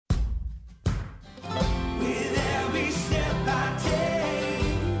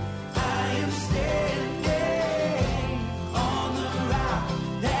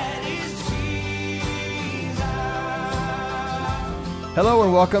Hello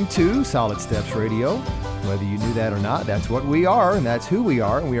and welcome to Solid Steps Radio. Whether you knew that or not, that's what we are and that's who we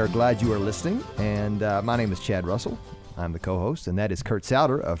are, and we are glad you are listening. And my name is Chad Russell. I'm the co-host, and that is Kurt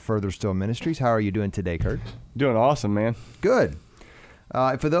Souter of Further Still Ministries. How are you doing today, Kurt? Doing awesome, man. Good.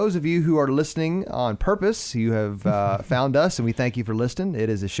 For those of you who are listening on purpose, you have found us, and we thank you for listening.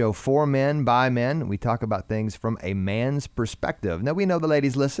 It is a show for men, by men. We talk about things from a man's perspective. Now, we know the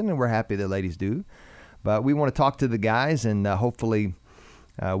ladies listen, and we're happy that ladies do. But we want to talk to the guys, and hopefully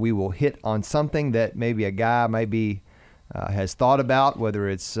we will hit on something that maybe a guy has thought about, whether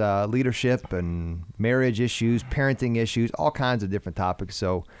it's leadership and marriage issues, parenting issues, all kinds of different topics.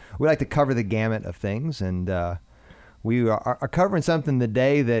 So we like to cover the gamut of things, and we are covering something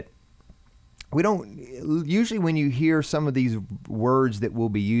today that we don't, usually when you hear some of these words that we'll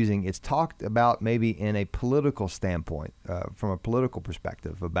be using, it's talked about maybe in a political standpoint, from a political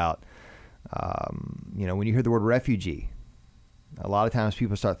perspective about, when you hear the word refugee, a lot of times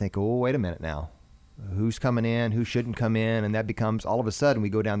people start thinking, oh, wait a minute now, who's coming in, who shouldn't come in, and that becomes, all of a sudden, we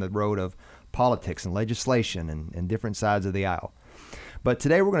go down the road of politics and legislation and different sides of the aisle. But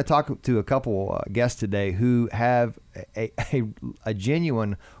today we're going to talk to a couple guests today who have a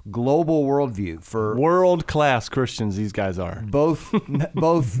genuine global worldview for world-class Christians. These guys are both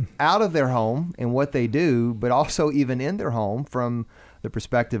out of their home and what they do, but also even in their home from the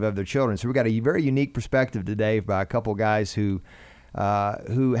perspective of their children. So we've got a very unique perspective today by a couple guys who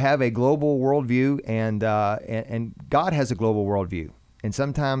have a global worldview, and God has a global worldview, and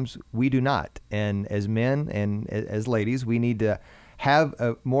sometimes we do not. And as men and as ladies, we need to have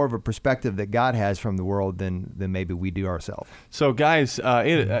more of a perspective that God has from the world than maybe we do ourselves. So, guys,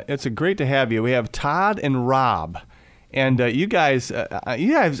 it's great to have you. We have Todd and Rob, and you guys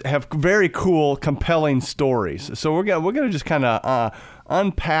have very cool, compelling stories. So we're gonna just kind of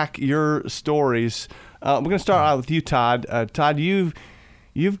unpack your stories. We're gonna start out with you, Todd. Todd, you've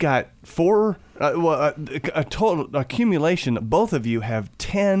got a total accumulation. Both of you have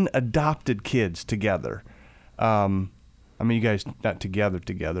 10 adopted kids together. I mean, you guys not together,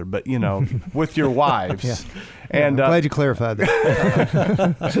 but, with your wives. Yeah. And I'm glad you clarified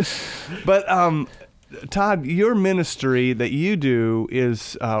that. But, Todd, your ministry that you do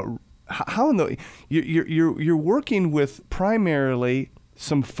is you're working with primarily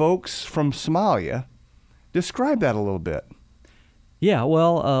some folks from Somalia. Describe that a little bit. Yeah,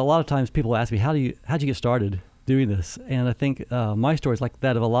 well, a lot of times people ask me, how'd you get started doing this? And I think my story is like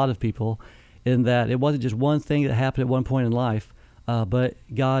that of a lot of people, in that it wasn't just one thing that happened at one point in life, but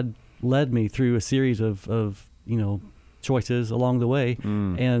God led me through a series of choices along the way,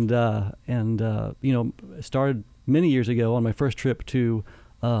 and started many years ago on my first trip to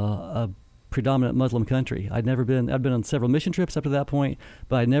a predominant Muslim country. I'd been on several mission trips up to that point,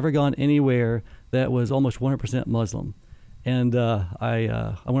 but I'd never gone anywhere that was almost 100% Muslim. And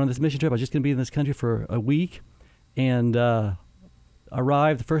I went on this mission trip. I was just going to be in this country for a week, and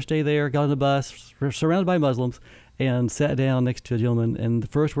arrived the first day there, got on the bus, surrounded by Muslims, and sat down next to a gentleman, and the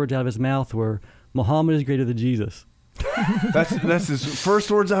first words out of his mouth were, "Muhammad is greater than Jesus." That's his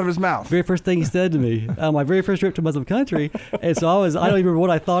first words out of his mouth. Very first thing he said to me on my very first trip to a Muslim country. And so I don't even remember what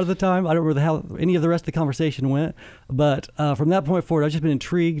I thought at the time. I don't remember how any of the rest of the conversation went. But from that point forward, I've just been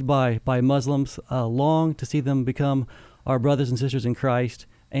intrigued by Muslims, long to see them become our brothers and sisters in Christ,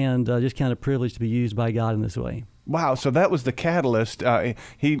 and just kind of privileged to be used by God in this way. Wow, so that was the catalyst.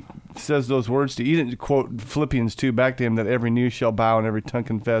 He says those words to you. You didn't quote Philippians 2 back to him, that every knee shall bow and every tongue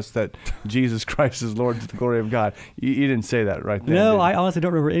confess that Jesus Christ is Lord to the glory of God. You didn't say that right then. No, I honestly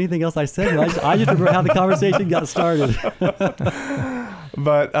don't remember anything else I said. I just remember how the conversation got started.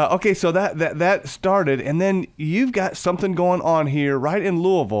 But, okay, so that started, and then you've got something going on here right in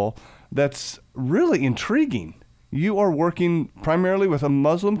Louisville that's really intriguing. You are working primarily with a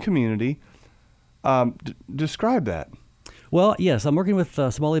Muslim community. Describe that. Well, yes, I'm working with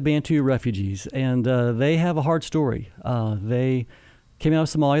Somali Bantu refugees, and they have a hard story. They came out of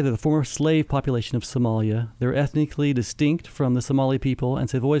Somalia. They're the former slave population of Somalia. They're ethnically distinct from the Somali people, and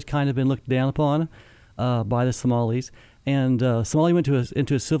so they've always kind of been looked down upon by the Somalis. And Somalia went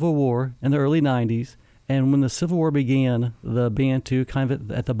into a civil war in the early 90s, and when the Civil War began, the Bantu, kind of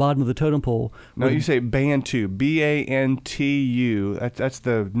at the bottom of the totem pole. No, you say Bantu, B-A-N-T-U. That's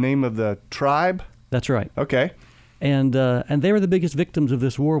the name of the tribe? That's right. Okay. And they were the biggest victims of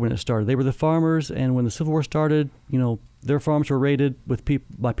this war when it started. They were the farmers, and when the Civil War started, their farms were raided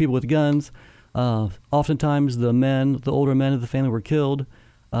by people with guns. Oftentimes, the older men of the family were killed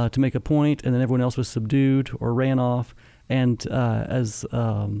to make a point, and then everyone else was subdued or ran off. And as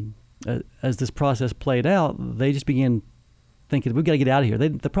this process played out, they just began thinking we've got to get out of here.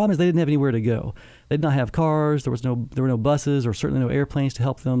 The problem is they didn't have anywhere to go. They did not have cars. There were no buses or certainly no airplanes to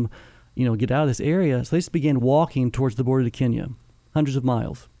help them, get out of this area. So they just began walking towards the border to Kenya, hundreds of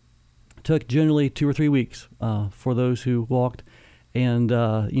miles. It took generally 2 or 3 weeks for those who walked, and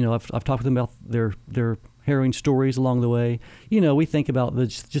I've talked with them about their harrowing stories along the way. We think about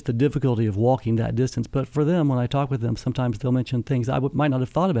just the difficulty of walking that distance, but for them, when I talk with them, sometimes they'll mention things I might not have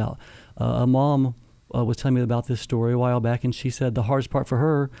thought about. A mom was telling me about this story a while back, and she said the hardest part for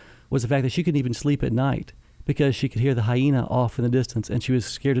her was the fact that she couldn't even sleep at night because she could hear the hyena off in the distance, and she was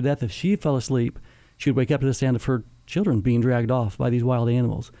scared to death if she fell asleep, she would wake up to the sound of her children being dragged off by these wild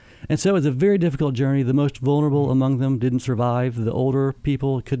animals. And so it was a very difficult journey. The most vulnerable among them didn't survive. The older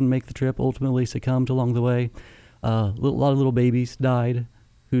people couldn't make the trip, ultimately succumbed along the way. A lot of little babies died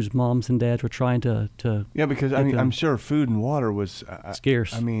whose moms and dads were trying to Yeah, because I'm sure food and water was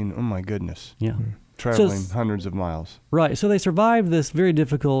scarce. Oh my goodness. Yeah. Traveling hundreds of miles. Right. So they survived this very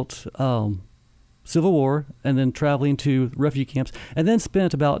difficult civil war and then traveling to refugee camps, and then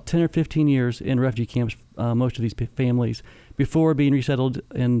spent about 10 or 15 years in refugee camps, most of these families, before being resettled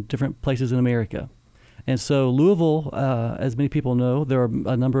in different places in America. And so Louisville, as many people know, there are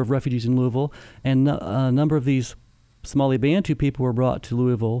a number of refugees in Louisville, and a number of these Somali Bantu people were brought to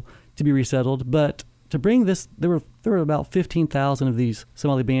Louisville to be resettled. But to bring this, there were about 15,000 of these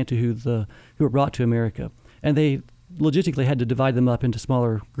Somali Bantu who were brought to America, and they logistically had to divide them up into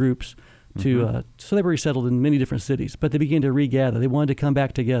smaller groups. So they were resettled in many different cities, but they began to regather. They wanted to come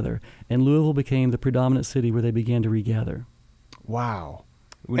back together, and Louisville became the predominant city where they began to regather. Wow.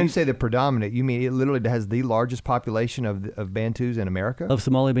 When you say the predominant, you mean it literally has the largest population of Bantus in America? Of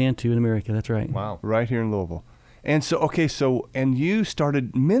Somali Bantu in America, that's right. Wow. Right here in Louisville. And so, and you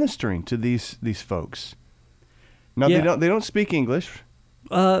started ministering to these folks. Now, Yeah. they don't speak English.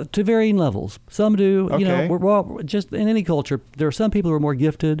 To varying levels. Some do. Okay. We're all, just in any culture, there are some people who are more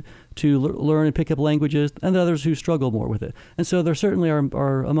gifted to learn and pick up languages, and others who struggle more with it. And so there certainly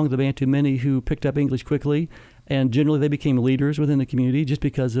are among the Bantu many who picked up English quickly, and generally they became leaders within the community just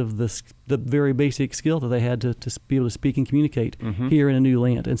because of the very basic skill that they had to be able to speak and communicate here in a new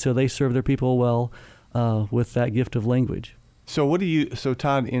land. And so they serve their people well with that gift of language. So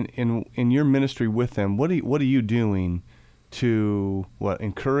Todd, in your ministry with them, what are you doing to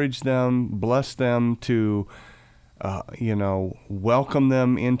encourage them, bless them, to welcome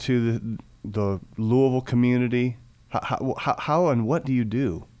them into the Louisville community? How and what do you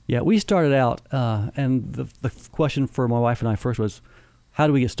do? Yeah, we started out, and the question for my wife and I first was, how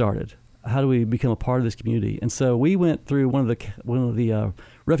do we get started? How do we become a part of this community? And so we went through one of the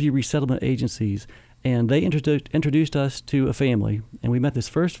refugee resettlement agencies, and they introduced us to a family, and we met this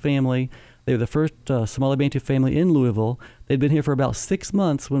first family. They were the first Somali Bantu family in Louisville. They'd been here for about 6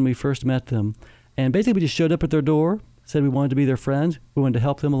 months when we first met them. And basically we just showed up at their door, said we wanted to be their friends, we wanted to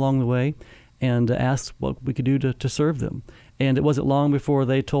help them along the way, and asked what we could do to serve them. And it wasn't long before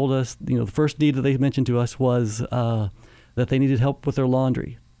they told us, the first need that they mentioned to us was that they needed help with their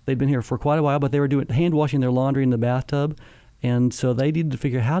laundry. They'd been here for quite a while, but they were hand washing their laundry in the bathtub. And so they needed to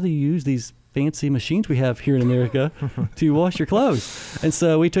figure out how to use these fancy machines we have here in America to wash your clothes. And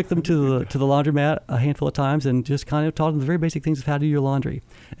so we took them to the laundromat a handful of times and just kind of taught them the very basic things of how to do your laundry.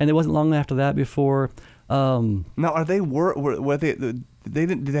 And it wasn't long after that before. Now, are they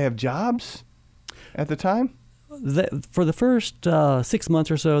did they have jobs at the time? For the first 6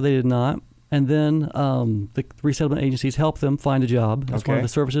 months or so, they did not. And then the resettlement agencies helped them find a job. That's one of the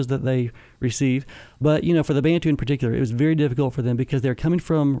services that they received. But, for the Bantu in particular, it was very difficult for them because they're coming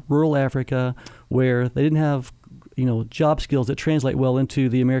from rural Africa where they didn't have, job skills that translate well into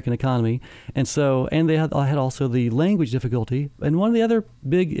the American economy. And they had also the language difficulty. And one of the other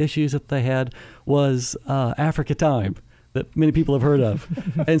big issues that they had was Africa time that many people have heard of.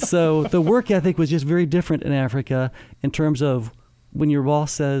 And so the work ethic was just very different in Africa in terms of when your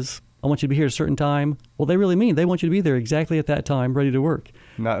boss says, I want you to be here at a certain time. Well, they really mean they want you to be there exactly at that time, ready to work.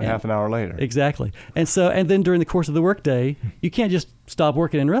 Not half an hour later. Exactly. And then during the course of the workday, you can't just stop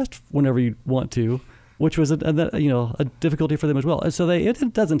working and rest whenever you want to, which was a difficulty for them as well. And so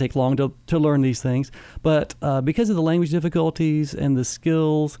it doesn't take long to learn these things, but because of the language difficulties and the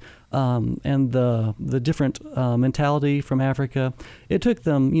skills and the different mentality from Africa, it took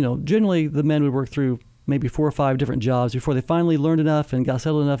them. Generally the men would work through maybe 4 or 5 different jobs before they finally learned enough and got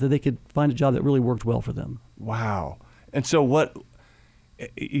settled enough that they could find a job that really worked well for them. Wow. And so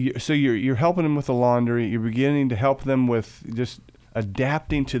you're helping them with the laundry, you're beginning to help them with just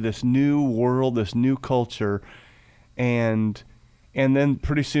adapting to this new world, this new culture, and then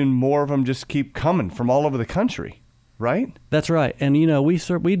pretty soon more of them just keep coming from all over the country. right? That's right. And,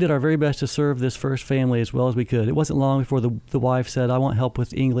 we did our very best to serve this first family as well as we could. It wasn't long before the wife said, I want help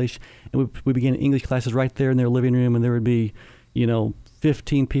with English. And we began English classes right there in their living room, and there would be,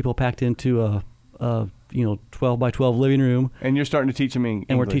 15 people packed into a 12 by 12 living room. And you're starting to teach them English.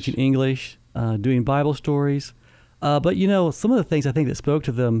 And we're teaching English, doing Bible stories. But, some of the things I think that spoke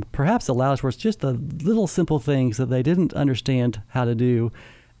to them perhaps the loudest was just the little simple things that they didn't understand how to do,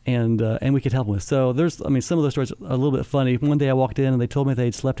 and we could help them with. So some of those stories are a little bit funny. One day I walked in and they told me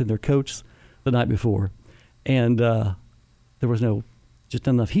they'd slept in their coats the night before, and there was just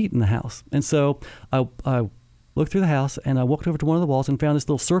not enough heat in the house. And so I looked through the house and I walked over to one of the walls and found this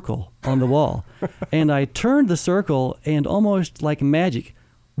little circle on the wall. And I turned the circle, and almost like magic,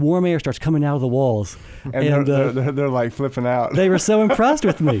 warm air starts coming out of the walls. And they're like flipping out. They were so impressed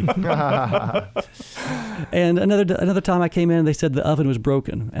with me. And another time I came in, and they said the oven was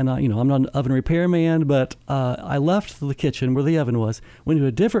broken. And I'm not an oven repairman, but I left the kitchen where the oven was, went to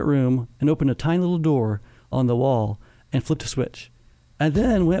a different room and opened a tiny little door on the wall and flipped a switch. And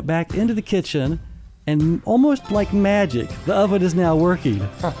then went back into the kitchen, and almost like magic, the oven is now working.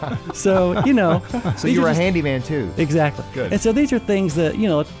 So, So you were a handyman too. Exactly. Good. And so these are things that,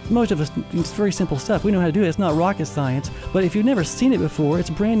 most of us, it's very simple stuff. We know how to do it. It's not rocket science. But if you've never seen it before,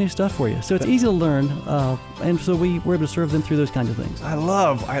 it's brand new stuff for you. So it's easy to learn. And so we're able to serve them through those kinds of things. I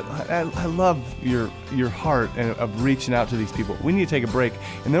love your heart of reaching out to these people. We need to take a break,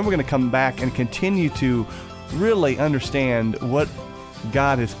 and then we're going to come back and continue to really understand what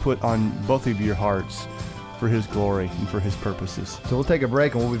God has put on both of your hearts for His glory and for His purposes. So we'll take a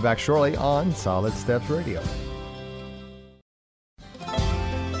break, and we'll be back shortly on Solid Steps Radio.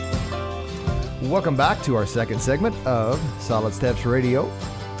 Welcome back to our second segment of Solid Steps Radio.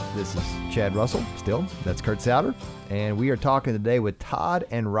 This is Chad Russell, still. That's Kurt Souter. And we are talking today with Todd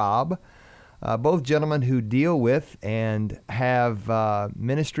and Rob, both gentlemen who deal with and have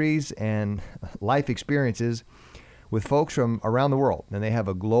ministries and life experiences with folks from around the world. And they have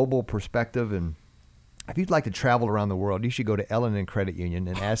a global perspective. And if you'd like to travel around the world, you should go to Ellen Credit Union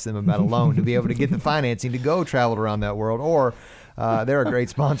and ask them about a loan to be able to get the financing to go travel around that world. Or they're a great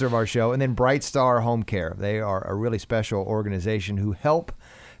sponsor of our show. And then Bright Star Home Care. They are a really special organization who help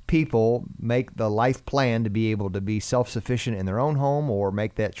people make the life plan to be able to be self-sufficient in their own home or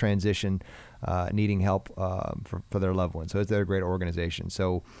make that transition needing help for their loved ones. So they're a great organization.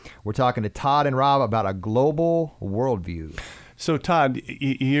 So we're talking to Todd and Rob about a global worldview. So Todd,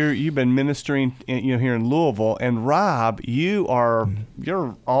 you've been ministering here in Louisville, and Rob, you're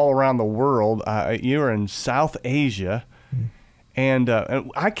all around the world. You're in South Asia. And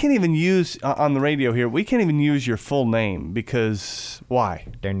I can't even use, on the radio here, we can't even use your full name because, why?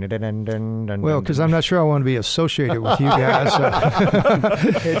 Well, because I'm not sure I want to be associated with you guys.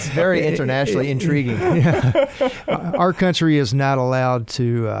 It's very internationally intriguing. Yeah. Our country is not allowed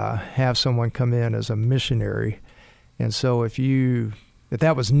to have someone come in as a missionary. And so if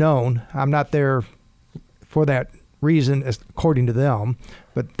that was known, I'm not there for that reason, according to them,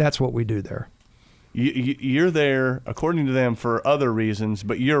 but that's what we do there. You're there, according to them, for other reasons,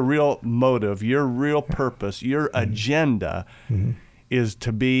 but your real motive, your real purpose, your agenda is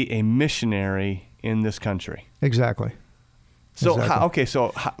to be a missionary in this country. Exactly. So,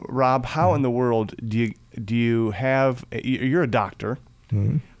 exactly. Rob, how in the world do you have, you're a doctor,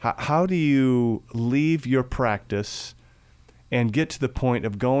 how do you leave your practice and get to the point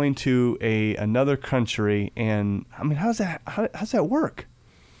of going to another country? And, I mean, how's that work?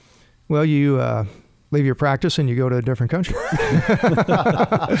 Well, you leave your practice and you go to a different country.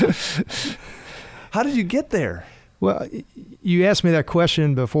 How did you get there? Well, you asked me that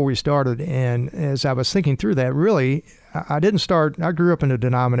question before we started, and as I was thinking through that, really, I grew up in a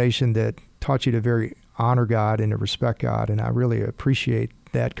denomination that taught you to very honor God and to respect God, and I really appreciate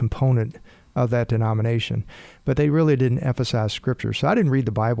that component of that denomination. But they really didn't emphasize Scripture. So I didn't read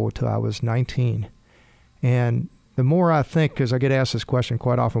the Bible until I was 19. And the more I think, because I get asked this question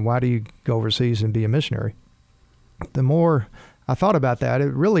quite often, why do you go overseas and be a missionary? The more I thought about that,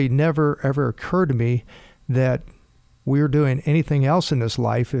 it really never, ever occurred to me that we're doing anything else in this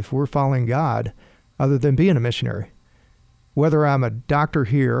life if we're following God other than being a missionary. Whether I'm a doctor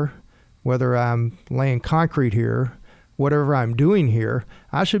here, whether I'm laying concrete here, whatever I'm doing here,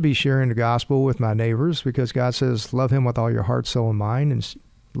 I should be sharing the gospel with my neighbors because God says, love Him with all your heart, soul, and mind, and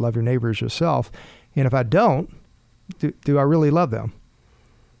love your neighbor as yourself. And if I don't, do I really love them?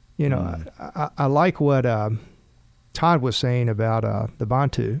 I like what Todd was saying about the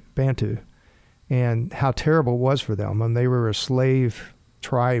Bantu and how terrible it was for them. And they were a slave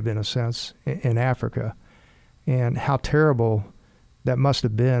tribe, in a sense, in Africa, and how terrible that must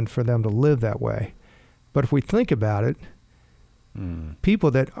have been for them to live that way. But if we think about it,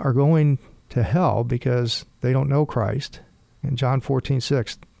 people that are going to hell because they don't know Christ, in John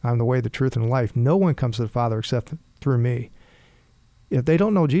 14:6, I'm the way, the truth, and the life. No one comes to the Father except through me. If they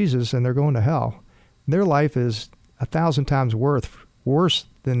don't know Jesus and they're going to hell, their life is 1,000 times worse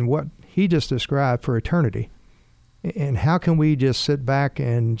than what he just described for eternity. And how can we just sit back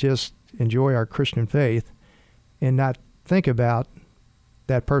and just enjoy our Christian faith and not think about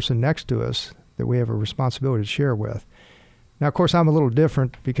that person next to us that we have a responsibility to share with? Now, of course, I'm a little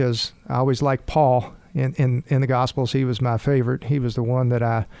different because I always liked Paul in the Gospels. He was my favorite. He was the one that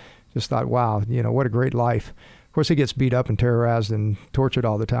I just thought, wow, what a great life. Of course, he gets beat up and terrorized and tortured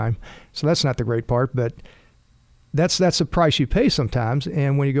all the time. So that's not the great part, but that's the price you pay sometimes.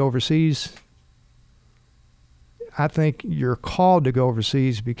 And when you go overseas, I think you're called to go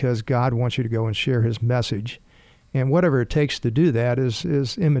overseas because God wants you to go and share his message. And whatever it takes to do that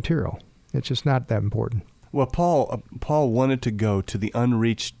is immaterial. It's just not that important. Well, Paul wanted to go to the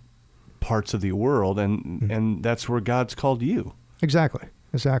unreached parts of the world, and that's where God's called you. Exactly.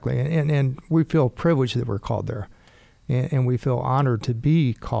 And we feel privileged that we're called there. And we feel honored to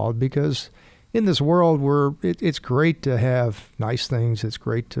be called because in this world, it's great to have nice things. It's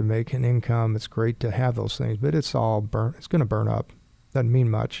great to make an income. It's great to have those things, but it's all burnt. It's going to burn up. Doesn't mean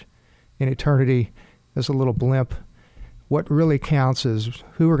much. In eternity, there's a little blimp. What really counts is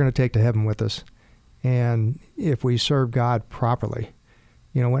who we're going to take to heaven with us, and if we serve God properly.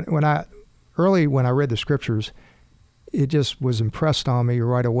 When I read the scriptures, it just was impressed on me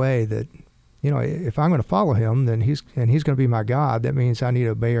right away that, if I'm going to follow him, then he's going to be my God. That means I need to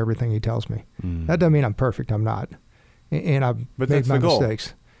obey everything he tells me. That doesn't mean I'm perfect. I'm not. And I've made my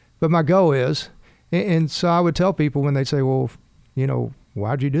mistakes. But my goal is, and so I would tell people when they say, well,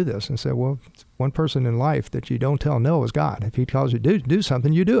 why'd you do this? And say, well, it's one person in life that you don't tell no is God. If he tells you to do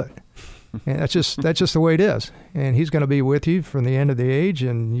something, you do it. And that's just the way it is. And he's going to be with you from the end of the age,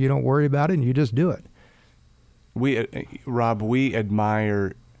 and you don't worry about it, and you just do it. Rob, we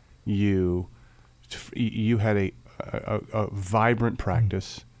admire you. You had a vibrant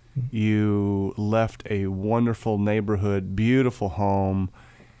practice. You left a wonderful neighborhood, beautiful home,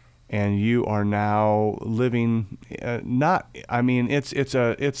 and you are now living. It's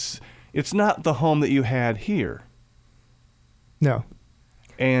not the home that you had here. No.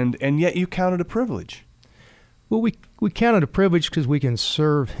 And yet you count it a privilege. Well, we count it a privilege because we can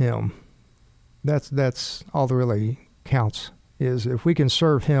serve him. That's all that really counts, is if we can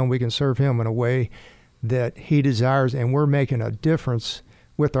serve him in a way that he desires, and we're making a difference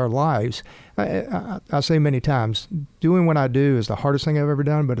with our lives. I say many times, doing what I do is the hardest thing I've ever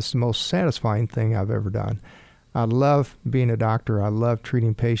done, but it's the most satisfying thing I've ever done. I love being a doctor. I love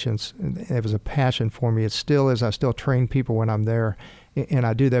treating patients. It was a passion for me. It still is. I still train people when I'm there, and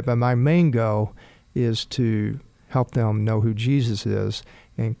I do that. But my main goal is to help them know who Jesus is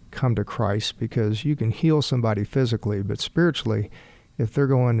and come to Christ, because you can heal somebody physically, but spiritually, if they're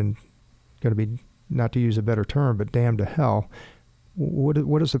going to be, not to use a better term, but damned to hell,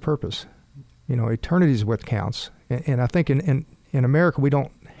 what is the purpose? Eternity is what counts. And I think in America, we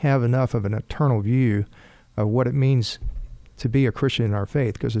don't have enough of an eternal view of what it means to be a Christian in our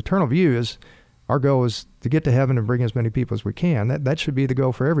faith, because eternal view is, our goal is to get to heaven and bring as many people as we can. That should be the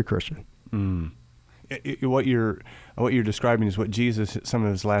goal for every Christian. What you're describing is what Jesus, some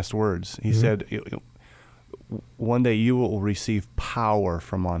of his last words. He said, one day you will receive power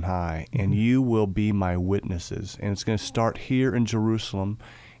from on high, and you will be my witnesses. And it's going to start here in Jerusalem,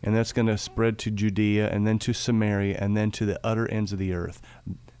 and that's going to spread to Judea, and then to Samaria, and then to the utter ends of the earth.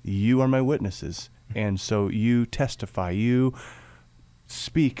 You are my witnesses. And so you testify, you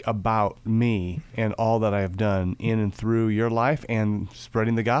speak about me and all that I have done in and through your life and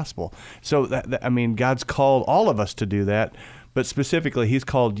spreading the gospel. So, God's called all of us to do that, but specifically, he's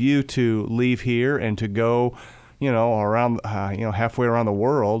called you to leave here and to go, around, halfway around the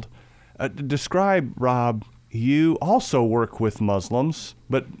world. Describe, Rob, you also work with Muslims,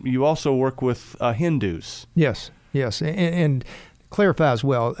 but you also work with Hindus. Yes, and clarify as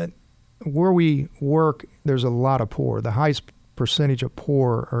well, where we work, there's a lot of poor. The highest percentage of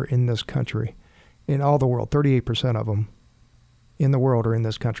poor are in this country, in all the world. 38% of them in the world are in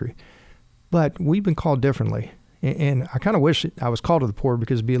this country. But we've been called differently. And I kind of wish I was called to the poor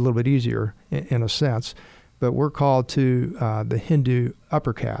because it'd be a little bit easier in a sense. But we're called to the Hindu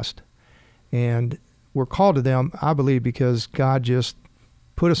upper caste. And we're called to them, I believe, because God just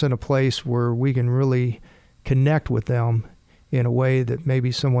put us in a place where we can really connect with them in a way that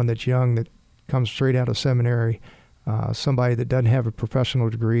maybe someone that's young, that comes straight out of seminary, somebody that doesn't have a professional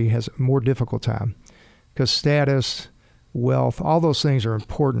degree, has a more difficult time. Because status, wealth, all those things are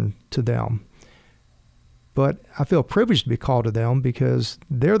important to them. But I feel privileged to be called to them because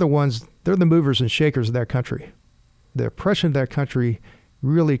they're the movers and shakers of that country. The oppression of that country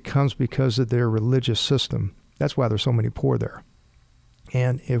really comes because of their religious system. That's why there's so many poor there.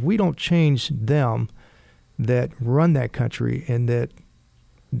 And if we don't change them that run that country and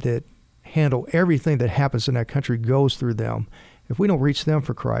that handle everything that happens in that country goes through them, if we don't reach them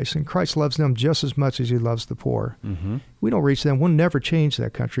for Christ, and Christ loves them just as much as he loves the poor, we don't reach them, we'll never change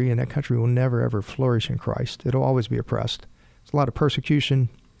that country, and that country will never, ever flourish in Christ. It'll always be oppressed. There's a lot of persecution.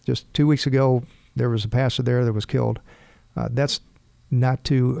 Just 2 weeks ago, there was a pastor there that was killed. That's not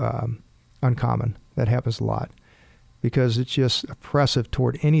too uncommon. That happens a lot because it's just oppressive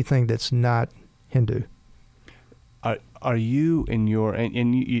toward anything that's not Hindu. Are you in your,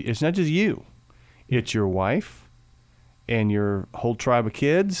 and it's not just you, it's your wife and your whole tribe of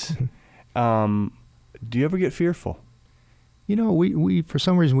kids. Do you ever get fearful? You know, we for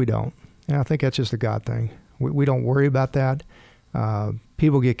some reason we don't. And I think that's just a God thing. We don't worry about that.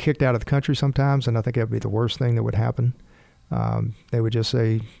 People get kicked out of the country sometimes, and I think that would be the worst thing that would happen. They would just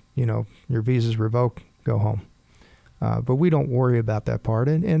say, you know, your visa's revoked, go home. But we don't worry about that part.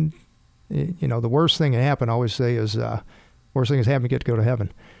 And you know, the worst thing that happened, I always say, is worst thing that's happened, you get to go to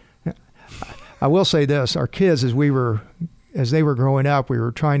heaven. I will say this, our kids, as they were growing up, we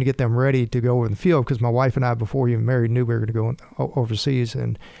were trying to get them ready to go in the field because my wife and I, before we even married, knew we were going to go overseas,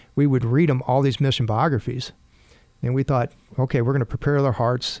 and we would read them all these mission biographies. And we thought, okay, we're going to prepare their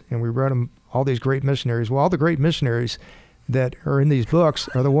hearts, and we read them all these great missionaries. Well, all the great missionaries that are in these books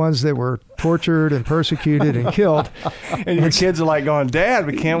are the ones that were tortured and persecuted and killed. And your kids are like going, Dad,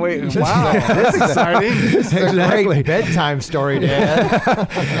 we can't wait. Wow, this is exciting. This is a great bedtime story,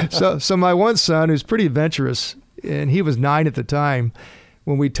 Dad. So my one son, who's pretty adventurous, and he was 9 at the time,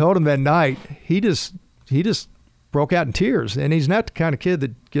 when we told him that night, he just broke out in tears. And he's not the kind of kid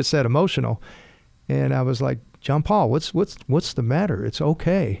that gets that emotional. And I was like, John Paul, what's the matter? It's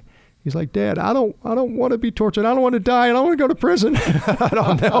okay. He's like, Dad, I don't want to be tortured. I don't want to die. I don't want to go to prison. I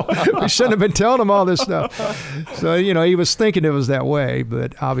don't know. We shouldn't have been telling him all this stuff. So, you know, he was thinking it was that way,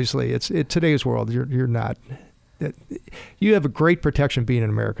 but obviously it's today's world. You're not. You have a great protection being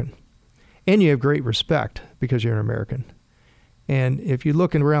an American, and you have great respect because you're an American. And if you're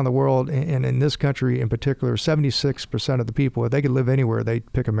looking around the world, and in this country in particular, 76% of the people, if they could live anywhere,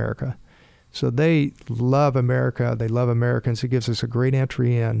 they'd pick America. So they love America. They love Americans. It gives us a great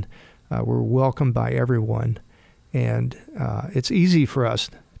entry in. We're welcomed by everyone. And it's easy for us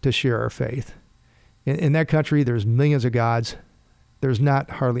to share our faith. In that country, there's millions of gods. There's not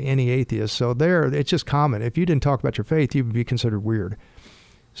hardly any atheists. So there, it's just common. If you didn't talk about your faith, you would be considered weird.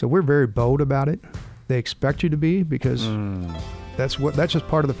 So we're very bold about it. They expect you to be because that's just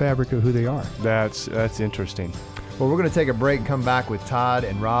part of the fabric of who they are. That's interesting. Well, we're going to take a break and come back with Todd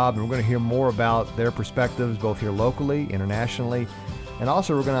and Rob, and we're going to hear more about their perspectives, both here locally, internationally, and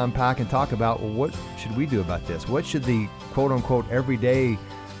also we're going to unpack and talk about, well, what should we do about this? What should the quote-unquote everyday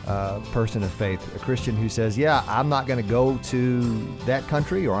person of faith, a Christian who says, yeah, I'm not going to go to that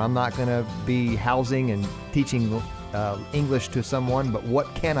country, or I'm not going to be housing and teaching English to someone, but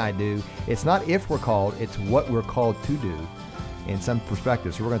what can I do? It's not if we're called, it's what we're called to do in some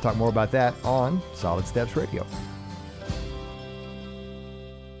perspectives. So we're going to talk more about that on Solid Steps Radio.